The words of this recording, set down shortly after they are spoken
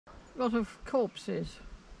A lot of corpses.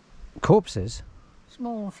 Corpses?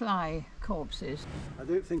 Small fly corpses. I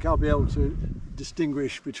don't think I'll be able to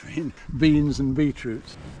distinguish between beans and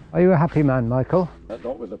beetroots. Are you a happy man, Michael?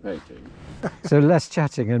 Not with the painting. So less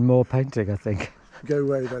chatting and more painting, I think. Go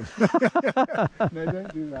away then. No,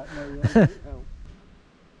 don't do that. No, that won't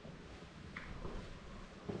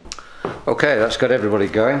help. Okay, that's got everybody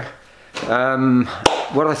going.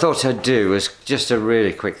 What I thought I'd do was just a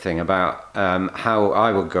really quick thing about how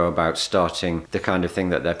I would go about starting the kind of thing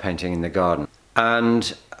that they're painting in the garden.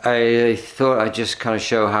 And I thought I'd just kind of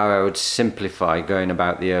show how I would simplify going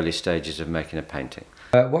about the early stages of making a painting.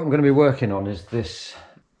 What I'm going to be working on is this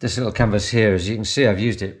little canvas here. As you can see, I've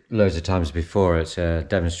used it loads of times before. It's a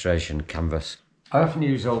demonstration canvas. I often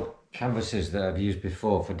use old canvases that I've used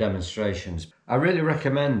before for demonstrations. I really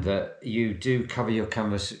recommend that you do cover your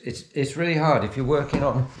canvas. It's really hard if you're working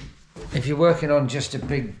on just a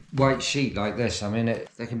big white sheet like this. I mean,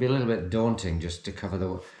 they can be a little bit daunting just to cover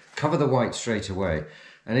the white straight away.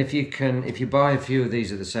 And if you buy a few of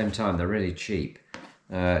these at the same time, they're really cheap.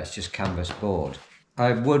 It's just canvas board.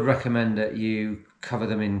 I would recommend that you cover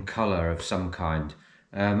them in colour of some kind.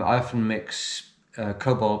 I often mix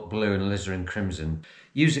cobalt blue and alizarin crimson.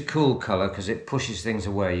 Use a cool colour because it pushes things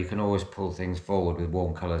away. You can always pull things forward with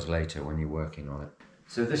warm colours later when you're working on it.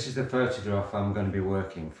 So this is the photograph I'm going to be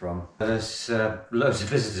working from. There's loads of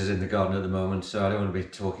visitors in the garden at the moment, so I don't want to be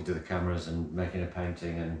talking to the cameras and making a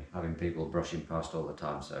painting and having people brushing past all the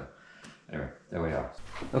time. So anyway, there we are.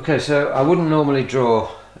 Okay, so I wouldn't normally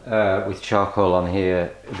draw with charcoal on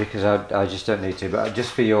here because I just don't need to, but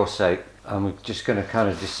just for your sake, I'm just going to kind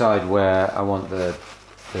of decide where I want the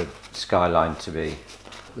skyline to be.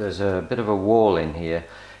 There's a bit of a wall in here.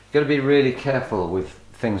 You've got to be really careful with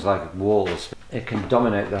things like walls. It can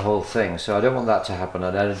dominate the whole thing, so I don't want that to happen,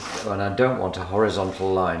 and I don't want a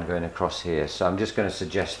horizontal line going across here, so I'm just going to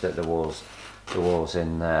suggest that the wall's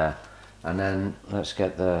in there, and then let's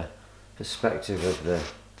get the perspective of the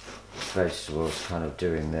vegetables kind of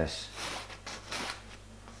doing this.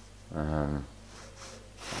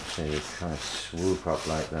 Actually kind of swoop up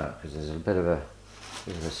like that because there's a bit of a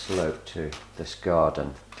slope to this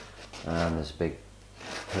garden, and there's a big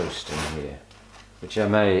post in here which I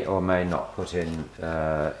may or may not put in.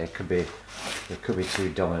 It could be too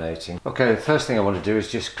dominating. Okay, the first thing I want to do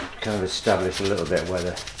is just kind of establish a little bit where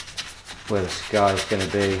the sky is going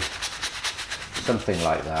to be, something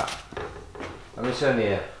like that. I mean, it's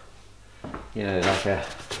only like a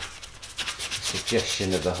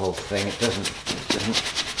suggestion of the whole thing.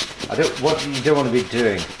 What you don't want to be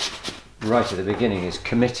doing right at the beginning is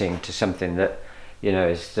committing to something that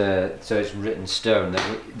is so it's written stone.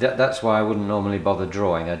 That's why I wouldn't normally bother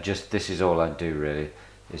drawing. This is all I do really,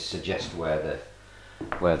 is suggest where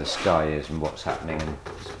the sky is and what's happening. And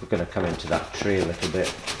we're going to come into that tree a little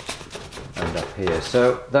bit and up here.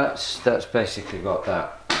 So that's basically got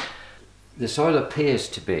that. The soil appears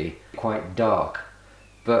to be quite dark,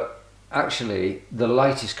 but actually the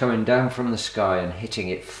light is coming down from the sky and hitting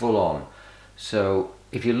it full on. So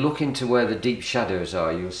if you look into where the deep shadows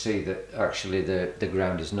are, you'll see that actually the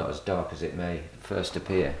ground is not as dark as it may first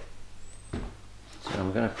appear. So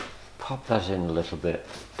I'm going to pop that in a little bit.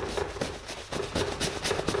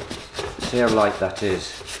 See how light that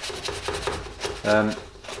is.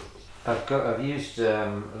 I've used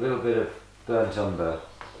a little bit of burnt umber.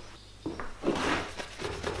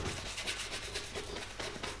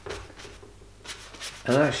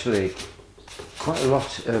 And actually quite a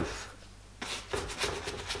lot of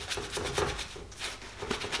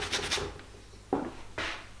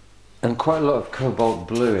cobalt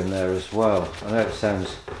blue in there as well. I know it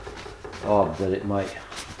sounds odd that it might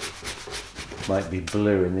be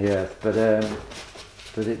blue in the earth, but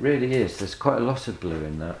it really is. There's quite a lot of blue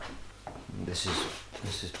in that. This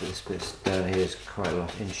bit down here is quite a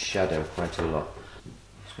lot in shadow, quite a lot.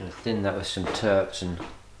 Just going to thin that with some turps and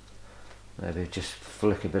maybe just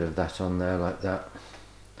flick a bit of that on there like that.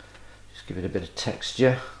 Just give it a bit of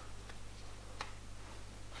texture.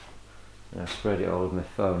 I spread it all with my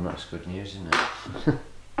phone. That's good news, isn't it? There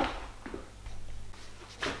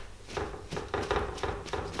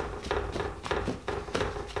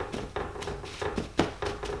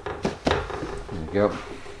we go.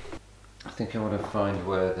 I think I want to find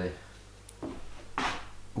where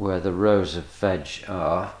the rows of veg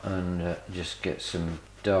are and just get some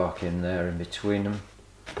dark in there in between them.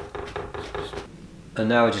 And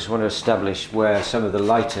now I just want to establish where some of the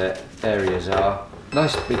lighter areas are.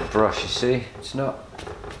 Nice big brush, you see. It's not.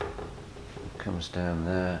 It comes down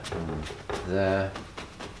there and there.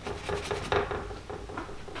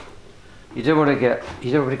 You don't want to get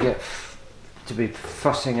to be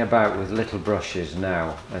fussing about with little brushes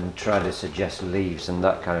now and try to suggest leaves and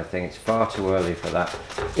that kind of thing. It's far too early for that,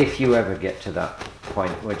 if you ever get to that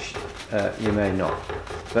point, which you may not.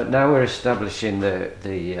 But now we're establishing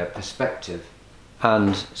the perspective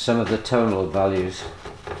and some of the tonal values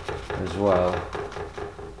as well.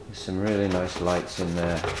 There's some really nice lights in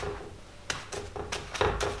there.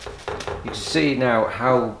 You can see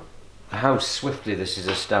now how swiftly this is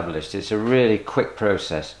established. It's a really quick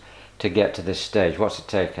process to get to this stage. What's it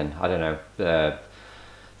taken? I don't know,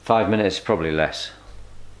 5 minutes, probably less.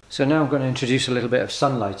 So now I'm going to introduce a little bit of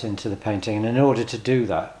sunlight into the painting, and in order to do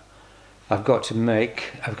that I've got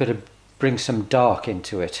to bring some dark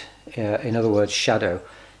into it, in other words shadow.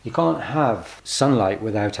 You can't have sunlight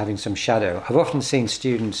without having some shadow. I've often seen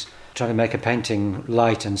students trying to make a painting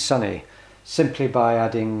light and sunny simply by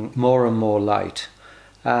adding more and more light,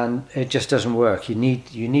 and it just doesn't work. You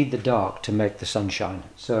need the dark to make the sunshine.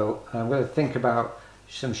 So I'm going to think about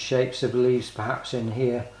some shapes of leaves perhaps in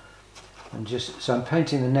here, and so I'm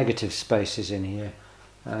painting the negative spaces in here,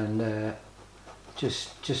 and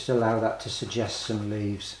just allow that to suggest some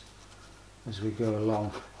leaves as we go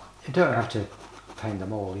along. You don't have to paint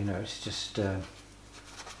them all, you know, it's just a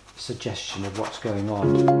suggestion of what's going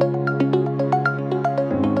on.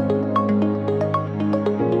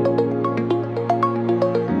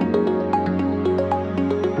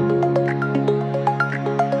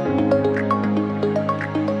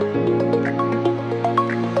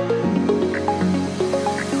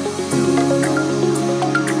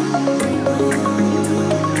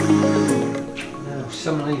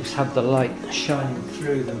 Some leaves have the light shining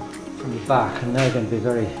through them from the back, and they're going to be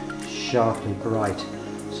very sharply bright.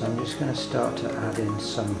 So I'm just going to start to add in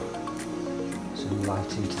some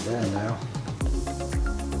light into there now.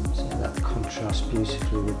 So that contrasts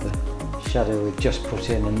beautifully with the shadow we've just put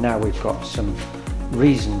in, and now we've got some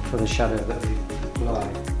reason for the shadow that we've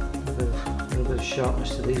applied. A little bit of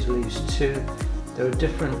sharpness to these leaves too. They're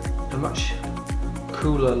a much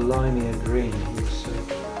cooler, limier green, you'll see.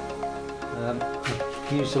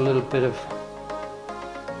 I've used a little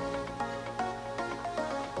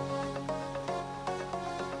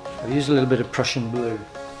bit of Prussian blue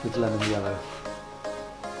with lemon yellow.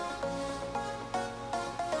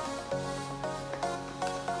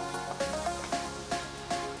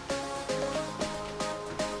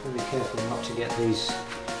 Be careful not to get these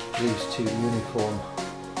leaves too uniform,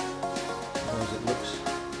 otherwise it looks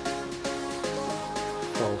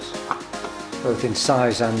false, both in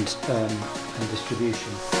size and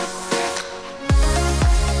distribution.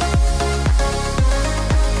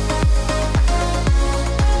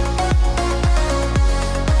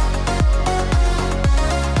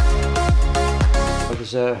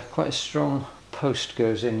 There's quite a strong post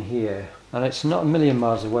goes in here, and it's not a million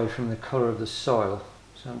miles away from the colour of the soil,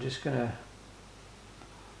 so I'm just going to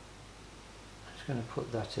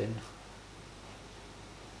put that in.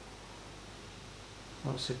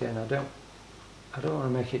 Once again, I don't want to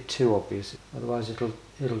make it too obvious, otherwise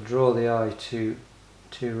it'll draw the eye too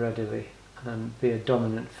readily and be a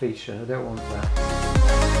dominant feature. I don't want that.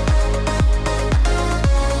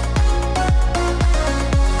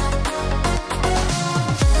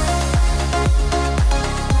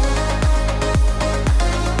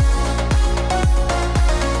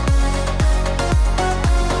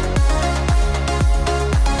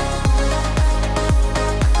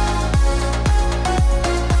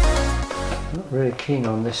 Really keen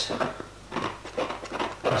on this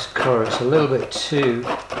colour. It's a little bit too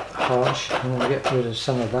harsh. I'm going to get rid of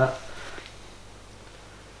some of that.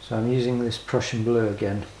 So I'm using this Prussian blue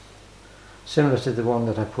again, similar to the one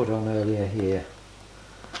that I put on earlier here.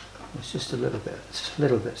 It's just little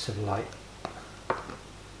bits of light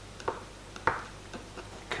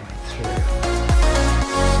coming through.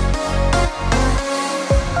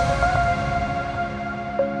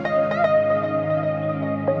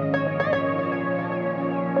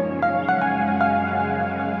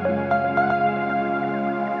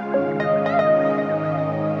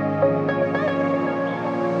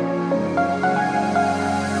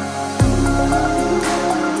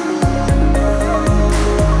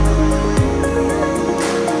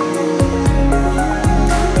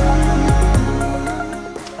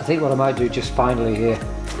 I think what I might do just finally here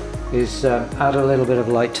is add a little bit of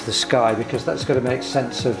light to the sky, because that's got to make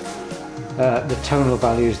sense of the tonal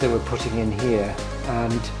values that we're putting in here,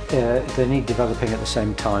 and they need developing at the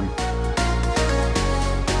same time.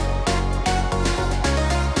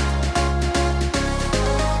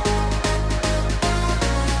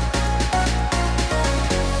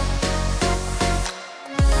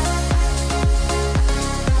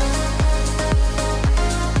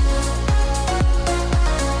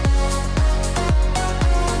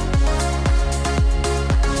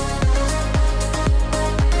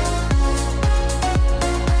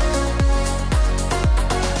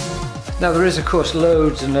 Now there is of course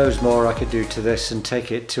loads and loads more I could do to this and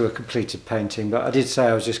take it to a completed painting, but I did say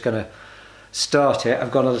I was just going to start it.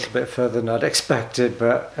 I've gone a little bit further than I'd expected,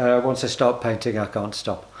 but once I start painting I can't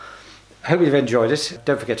stop. I hope you've enjoyed it.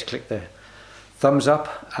 Don't forget to click the thumbs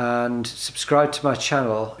up and subscribe to my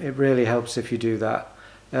channel. It really helps if you do that.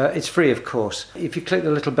 It's free of course. If you click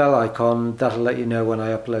the little bell icon, that'll let you know when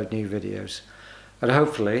I upload new videos. And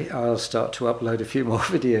hopefully I'll start to upload a few more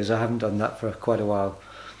videos. I haven't done that for quite a while.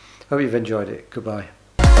 Hope you've enjoyed it. Goodbye.